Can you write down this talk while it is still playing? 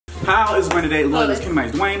How is going today? Love, this my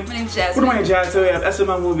name's Dwayne. My name's Jazz. We're Dwayne and Jazz. Today we have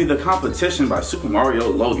SML Movie, The Competition by Super Mario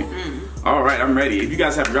Logan. Alright, I'm ready. If you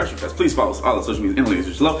guys have reaction requests, please follow us all the social media in the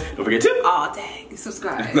links below. Don't forget to. Oh, dang.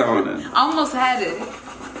 Subscribe. I almost had it.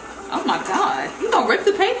 Oh my god. You gonna rip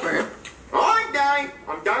the paper. Alright, Daddy.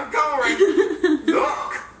 I'm done coloring.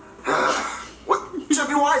 Look. What?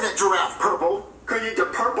 Jimmy, why is that giraffe purple? Because it's a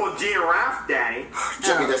purple giraffe, Daddy.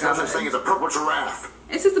 Jimmy, there's no such thing as a purple giraffe.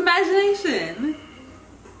 It's his imagination.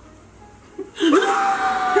 Jimmy,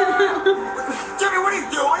 what are you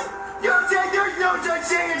doing? There's no such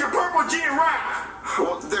thing as a purple giraffe.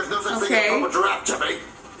 Well, there's no such thing as a purple giraffe, Jimmy.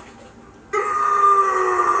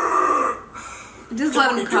 Just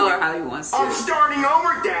let him color how he wants to. I'm starting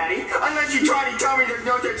over, Daddy. Unless you try to tell me there's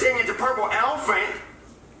no such thing as a purple elephant.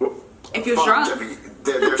 If you're drunk. Jimmy,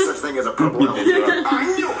 there's such thing as a purple elephant.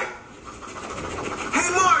 I knew it. Hey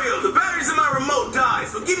Mario, the batteries in my remote died,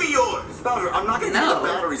 so give me yours. Bowser, I'm not going to take the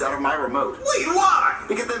batteries out of my remote. Wait, why?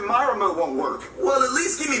 Because then my remote won't work. Well, at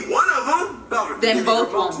least give me one of them. Bowser, then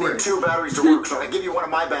both won't work. Need 2 batteries to work, so I give you one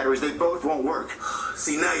of my batteries, they both won't work.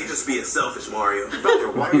 See, now you're just being selfish, Mario.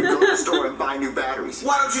 Bowser, why don't you go to the store and buy new batteries?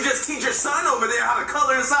 Why don't you just teach your son over there how to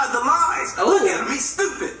color inside the lines? Oh. Look at him, he's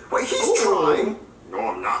stupid. Wait, he's trying. No,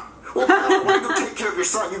 I'm not. Well, why don't you take care of your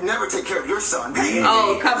son? You never take care of your son.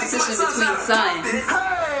 Oh, competition between sons.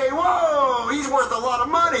 Hey, whoa! He's worth a lot of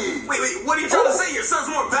money. Wait, what are you trying to say? Your son's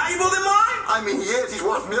more valuable than mine? I mean, he is. He's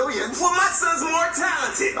worth millions. Well, my son's more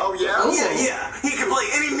talented. Oh, yeah? Yeah. He can play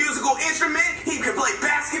any musical instrument. He can play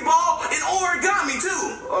basketball and origami,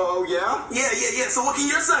 too. Oh, yeah? Yeah. So what can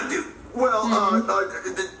your son do? Well,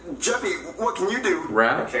 Jeffy, what can you do?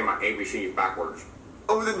 Rap? Say my ABCs backwards.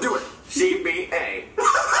 Oh, then do it. CBA.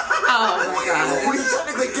 Oh my god. Well, he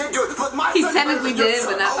technically did do it, but my He son technically did,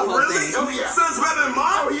 but not the whole Really? thing. Oh, yeah. Son's better than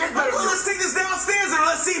mine? Oh, he is better than Well, you. let's take this downstairs and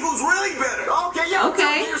let's see who's really better. Okay, yeah.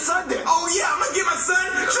 Okay. Get your son then. Oh, yeah, I'm gonna get my son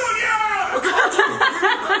Junior! Come on, Jimmy.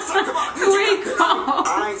 Son, come on. Where he go?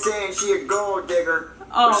 I ain't saying she a gold digger.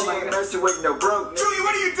 Oh, but she my ain't God. messing with no broke. Junior,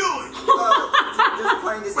 what are you doing? Just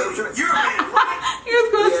playing this instrument. You're a man, right? He was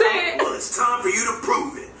gonna say it. Well, it's time for you to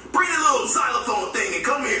prove it. Bring the little xylophone thing and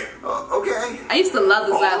come here. Okay. I used to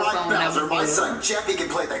love the All right, xylophone when I was Bowser, my little. son Jeffy can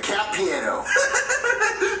play the cat piano.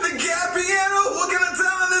 The cat piano? What kind of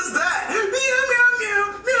talent is that?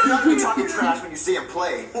 You're not gonna be talking trash when you see him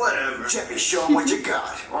play. Whatever. Jeffy, show him what you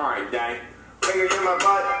got. Alright, Daddy. Fingers in my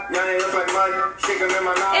butt. Now they look like mud. Shake them in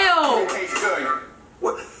my mouth. Ew. It tastes good.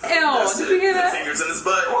 What? That's Ew, did you hear it. that? Fingers in his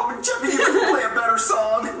butt. Well, Jeffy, you can play a better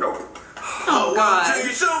song. Nope. Oh well, god.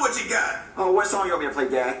 Junior, show what you got. Oh, what song you want me to play,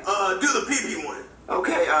 Dad? Do the pee-pee one.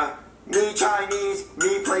 Okay, me Chinese,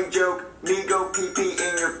 me play joke, me go pee-pee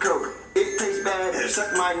in your coat. It tastes bad,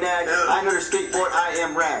 suck my nag, I know the skateboard, I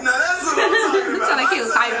am rad. Now that's what I'm talking about. Sound like he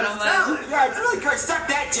was hyping him up. Yeah, it's really good. Suck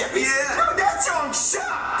that, Jeffy. Yeah. No, that song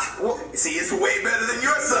sucked. Well, See, it's way better than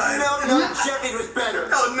your side. no, Jeffy was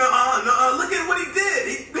better. Oh, no. Look at what he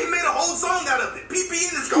did. He made a whole song out of it.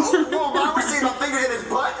 Pee-pee in his coat. Well, I was seeing my fingers in his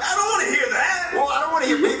butt. I don't want to hear that. Well, I don't want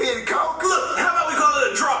to hear pee-pee and coke. Look, how about we call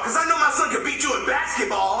it a draw? Because I know my son can beat you in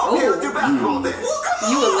basketball. Okay, let's do basketball then. Well,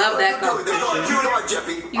 come You on. would love that Go on, competition. come on,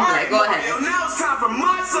 Jeffy. You be like, go ahead. Mario, now it's time for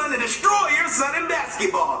my son to destroy your son in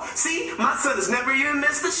basketball. See, my son has never even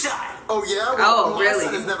missed a shot. Oh, yeah? Oh, my really?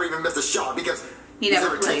 son has never even missed a shot because He he's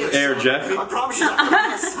never taken played. a Air shot. Jeffy. I promise you're not going to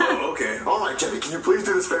miss. Oh, okay. All right, Jeffy, can you please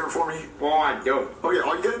do this favor for me? Oh, I do. Okay,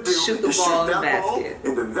 all you gotta do Shoot the is ball shoot in the that ball basket.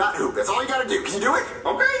 into that hoop. That's all you gotta do. Can you do it?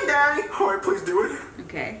 Okay, Daddy. All right, please do it.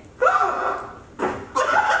 Okay.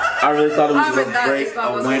 I really thought it was I going to break a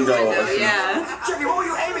window. Yeah. Jeffy, what were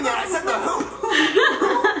you aiming at? I said the hoop.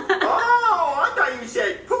 Oh, I thought you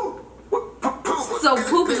said poop. Poop. So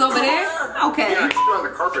poop is over there? Okay. Yeah, I stood on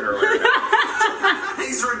the carpet earlier.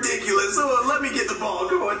 He's ridiculous. So let me get the ball.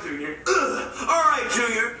 Come on, Junior. All right,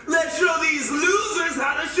 Junior. Let's show these losers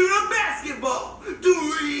how to shoot a basketball.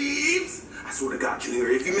 Dweebs. I swear to God, Junior,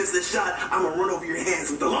 if you miss this shot, I'm going to run over your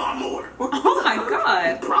hands with the lawnmower. Oh my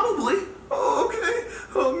god. Probably. Oh, okay.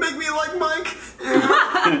 Make me like Mike.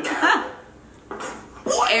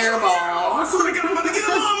 What? Air ball. I swear to God, I'm about to get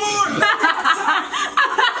a lawnmower.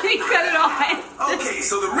 He cut it off. Okay,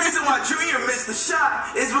 so the reason why Junior missed the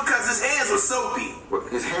shot is because his hands were soapy.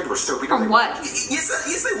 His hands were soapy. From what? You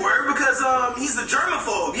say word because he's a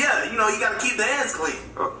germaphobe. Yeah, you know, you gotta keep the hands clean.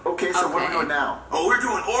 Okay, so what are we doing now? Oh, we're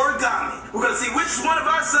doing origami. We're gonna see which one of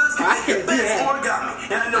our sons can make the best origami.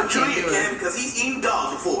 And I know Junior can because he's eaten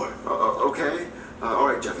dogs before. Okay. All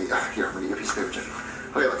right, Jeffy. Here, I'm gonna get a piece of paper, Jeffy.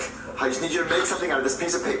 Okay, look. I just need you to make something out of this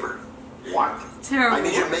piece of paper. What? Terrible. I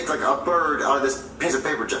need you to make like a bird out of this piece of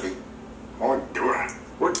paper, Jeffy. Oh, do it.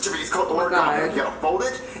 Well, Jeffy, it's called Oh my origami. God. You gotta fold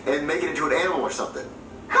it and make it into an animal or something.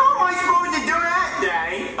 How am I I supposed to do that,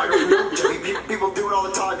 Daddy? I don't know, Jeffy. People do it all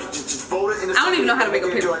the time. Just fold it in the. I don't even know how to make a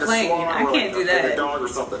paper like plane. swan I or can't do like a that. dog or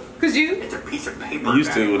something. Could you? It's a piece of paper. I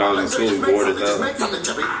used to when I was in school. Just We bored it just up. make something,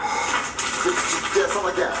 Jeffy. Yeah, something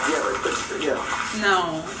like that. Yeah.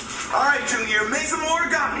 No. All right, Junior, make some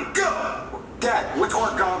origami. Go. Dad, what's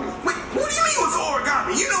origami? Wait, what do you mean what's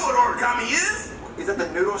origami? You know what origami is. Is that the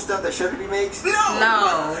noodle stuff that Chevy makes? No.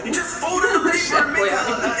 You just fold it in paper and make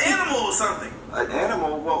an animal or something. An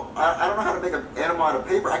animal? Well, I don't know how to make an animal out of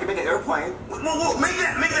paper. I can make an airplane. Well, make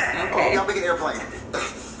that. Okay. Okay, I'll make an airplane.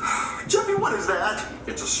 Jeffy, what is that?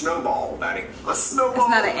 It's a snowball, Daddy. A snowball? It's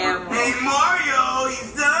not an animal. Hey, Mario,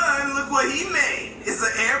 he's done. Look what he made. It's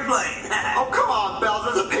an airplane. Oh, come on, Bells.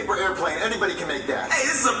 That's a paper airplane. Anybody can make that. Hey,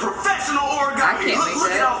 this is a professional I origami. can't make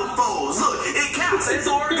Look that. at all the folds. Look, it counts. It's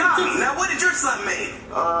origami. Now, what did your son make?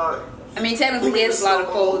 I mean, technically, there's a lot of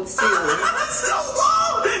folds too. A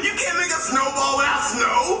snowball? You can't make a snowball without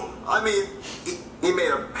snow. I mean, he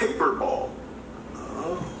made a paper ball.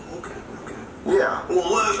 Oh, okay. Yeah. Well,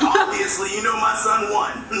 obviously, you know my son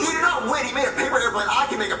won. He did not win. He made a paper airplane. I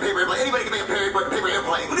can make a paper airplane. Anybody can make a paper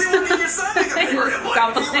airplane. But then when did your son make a paper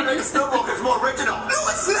airplane? He would make a snowball because it's more original. No,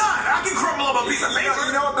 it's not. I can crumble up a piece of paper.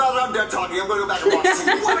 You know what, Bells? I'm done talking. I'm going to go back and watch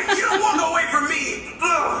TV. Wait, you don't walk away from me.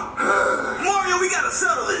 Ugh. Mario, we gotta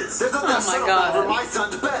settle this. There's nothing Oh my to God. over my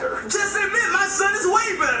son's better. Just admit my son is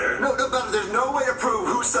way better. No, Bells, there's no way to prove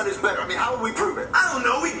whose son is better. I mean, how would we prove it? I don't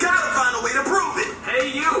know. We gotta find a way to prove it. Hey,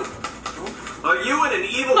 you! Are you and an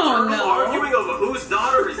evil Oh, turtle no. arguing over whose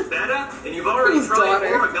daughter is better? And you've already Whose tried daughter?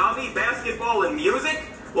 origami, basketball, and music?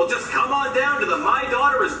 Well, just come on down to the My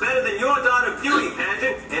Daughter is Better Than Your Daughter beauty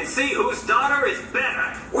pageant and see whose daughter is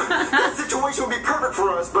better. That situation would be perfect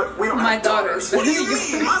for us, but we don't My have daughter daughters. is What do you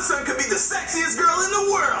mean? My son could be the sexiest girl in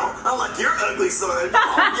the world. Unlike your ugly son.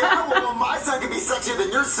 Oh, yeah, well, my son can be sexier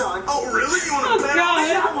than your son. Oh, really? You want to bet on God.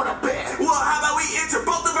 it? I want to bet. Well, how about we enter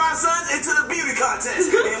both of our sons into the beauty contest,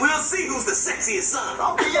 and we'll see who's the sexiest son.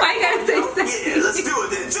 Okay, Why you yeah. gotta say sexy? Yeah, let's do it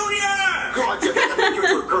then. Junior! Come on, Jeff, I'm make you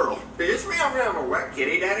into a girl. Is this me over there of a wet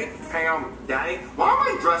kitty, Daddy? Hey, Daddy, why am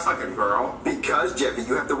I dressed like a girl? Because, Jeffy,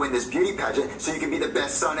 you have to win this beauty pageant so you can be the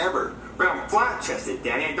best son ever. But I'm flat-chested,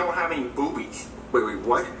 Daddy. I don't have any boobies. Wait,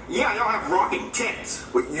 what? Yeah, I don't have rocking tits.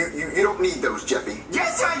 Wait, you don't need those, Jeffy.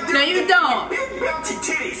 Yes, I do. No, you don't. Big bouncy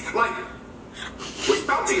titties, like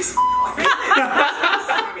bouncy as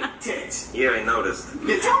having tits. Yeah, I noticed.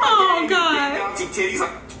 You tell my Oh, daddy God. big bouncy titties,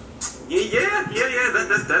 like. Yeah,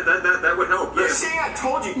 that would help. You Yeah. see, I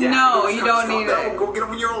told you, Daddy. No, Those you kinds don't of need stuff. it. Go get them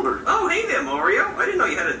when you're older. Oh, hey there, Mario. I didn't know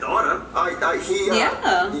you had a daughter. Yeah.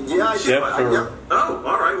 I do. Jeffer. Oh,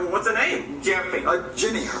 all right. Well, what's her name? Jeffy.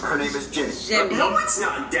 Jenny. Her name is Jenny. Jimmy. No, it's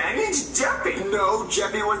not, Daddy. It's Jeffy. No,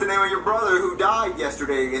 Jeffy was the name of your brother who died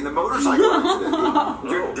yesterday in the motorcycle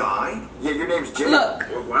accident. You died? Yeah, your name's Jenny. Look.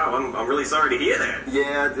 Well, wow, I'm really sorry to hear that.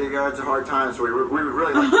 Yeah, it's a hard time, so we would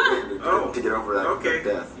really like to get over that Okay.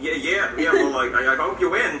 death. Yeah. Well, I hope you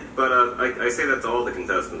win, but I say that to all the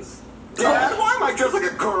contestants. Dad, why am I dressed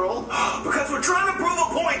like a girl? Because we're trying to prove a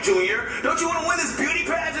point, Junior. Don't you want to win this beauty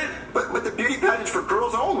pageant? But the beauty pageant's for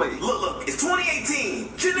girls only. Look, it's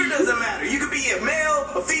 2018. Gender doesn't matter. You could be a male,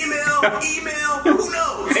 a female, email, who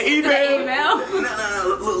knows? Email.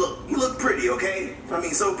 No, look. You look pretty, okay? I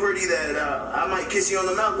mean, so pretty that I might kiss you on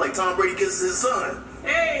the mouth like Tom Brady kisses his son.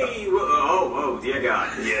 Hey! Oh, dear God.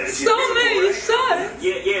 Yeah, she's So beautiful, many right? shots.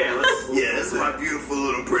 Yeah. Let's. Yeah, that's my beautiful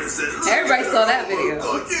little princess. Everybody saw that video.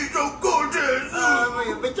 Oh, she's so gorgeous.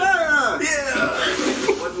 Vagina. Yeah.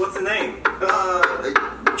 What's the name?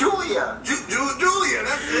 Julia. Julia,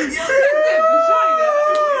 that's it. Yeah.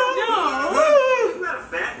 Isn't that a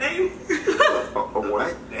fat name?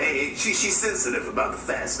 What? Hey, she's sensitive about the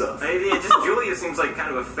fat stuff. Hey, yeah, just Julia seems like kind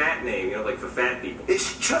of a fat name, you know, like for fat people.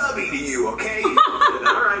 It's chubby to you, okay?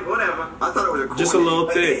 All right, whatever. I thought it was a Just a little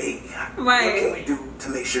thick. Hey, what Right. can we do to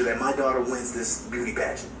make sure that my daughter wins this beauty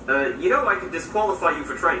pageant? You know, I could disqualify you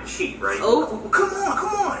for trying to cheat, right? Oh. Come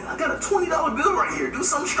on. I got a $20 bill right here. Do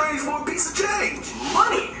something strange for a piece of change.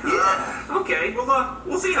 Money. Yeah. Okay. Well,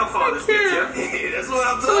 we'll see how far this gets you. Hey, that's what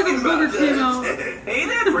I'm So like talking a about. booger came out. Hey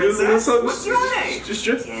there, princess. What's your name? Just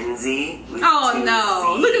strip. Kenzie. Oh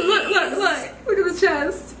no! Look at the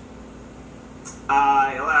chest.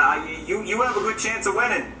 You have a good chance of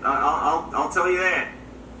winning. I'll tell you that.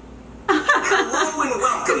 Hello and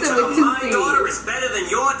welcome Because it to was the too My sweet. Daughter is Better Than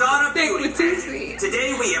Your Daughter They beauty were too pageant. sweet.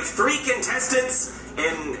 Today we have 3 contestants,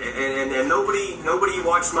 and nobody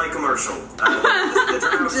watched my commercial. The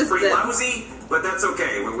turnout was Just pretty them. lousy, but that's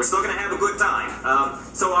okay. We're still gonna have a good time.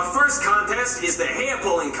 So our first contest is the hair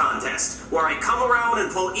pulling contest, where I come around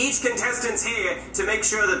and pull each contestant's hair to make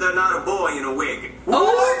sure that they're not a boy in a wig.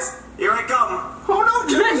 Oh. Here I come. Oh no,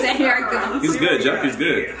 Jeffy! Here I go. He's good. Jeffy's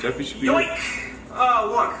good. Jeffy should be good. Yoink!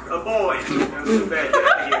 Oh, look, a boy. That's too bad. Get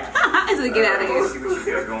out of here. I said get out of Let's see here. what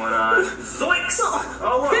you got going on. Zoinks!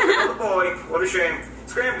 Oh, look, another boy. What a shame.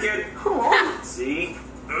 Scram, kid. Let's see.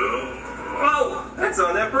 Oh, that's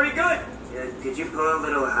on there pretty good. Could you pull a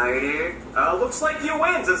little harder? Looks like you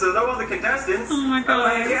win since there's no other contestants. Oh my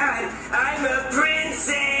god. I'm a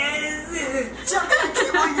princess! Jeffy, I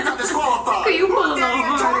can't believe you got disqualified! Can you pull a little Daddy, I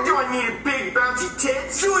told harder? you I needed big bouncy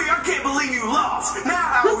tits. Julie, I can't believe you lost! Now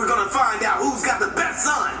how are we gonna find out who's got the best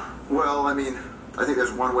son? Well, I mean, I think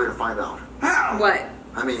there's one way to find out. How? What?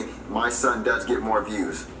 I mean, my son does get more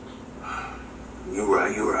views. You're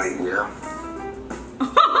right. Yeah.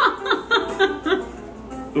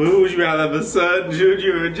 Who would you rather have, a son,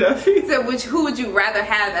 Junior, or Jeffy? So who would you rather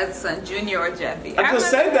have as a son, Junior or Jeffy? I just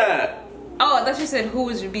said that. Oh, I thought you said who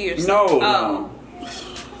would you be your son? No, Oh.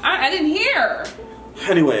 I didn't hear.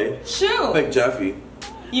 Anyway, Shoot. I think Jeffy.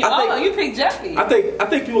 You picked Jeffy. I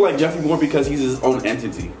think people like Jeffy more because he's his own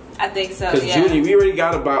entity. I think so, Because yeah. Junior, we already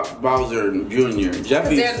got about Bowser and Junior.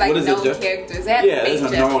 Jeffy, There's like what is known it? characters. They had to Yeah, make there's a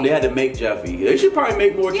Jeffy. known. They had to make Jeffy. They should probably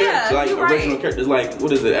make more Yeah, characters, like you're original right. characters. Like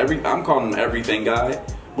what is it? I'm calling him Everything Guy,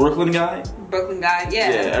 Brooklyn Guy. Brooklyn guy, yeah.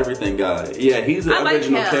 Yeah, Everything Guy. Yeah, he's the I like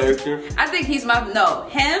original him. character. I think he's him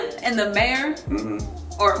and the mayor,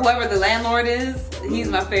 or whoever the landlord is, he's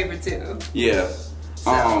my favorite too. Yeah.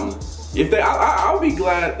 So. If they, I'll be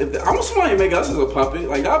glad. I want somebody to make us as a puppet.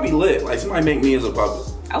 Like that'd be lit. Like somebody make me as a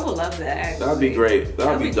puppet. I would love that. Actually. That'd be great.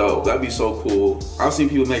 That'd be dope. cool. That'd be so cool. I've seen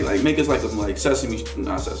people make us like Sesame,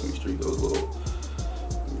 not Sesame Street. Those little.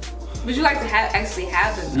 Would you like to actually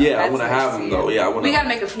have them? Though? Yeah, I That's want to have them though. Yeah, I want. We gotta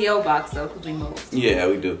make a PO box though, cause we move. Yeah,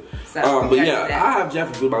 we do. So, But we gotta yeah, do that. I have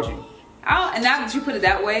Jeffy. What about you? And now that you put it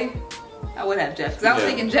that way, I would have Jeff. Cause I was Yeah.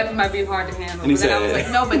 thinking Jeffy might be hard to handle. And he But then I was said-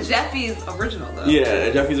 like, no, but Jeffy's original though. Yeah,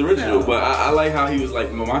 Jeffy's original. Yeah. But I like how he was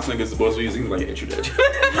like, my son gets supposed to use. He was like, ain't you that?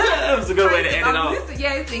 That was a good way to end it off.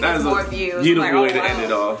 Yeah, I think That it's is more a views. beautiful Like, way oh, to wow. end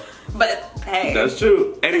it off. But hey, That's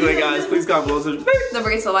true. Anyway, guys, please comment below. don't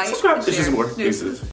forget to like, Subscribe. This share, is more. do- Deuces.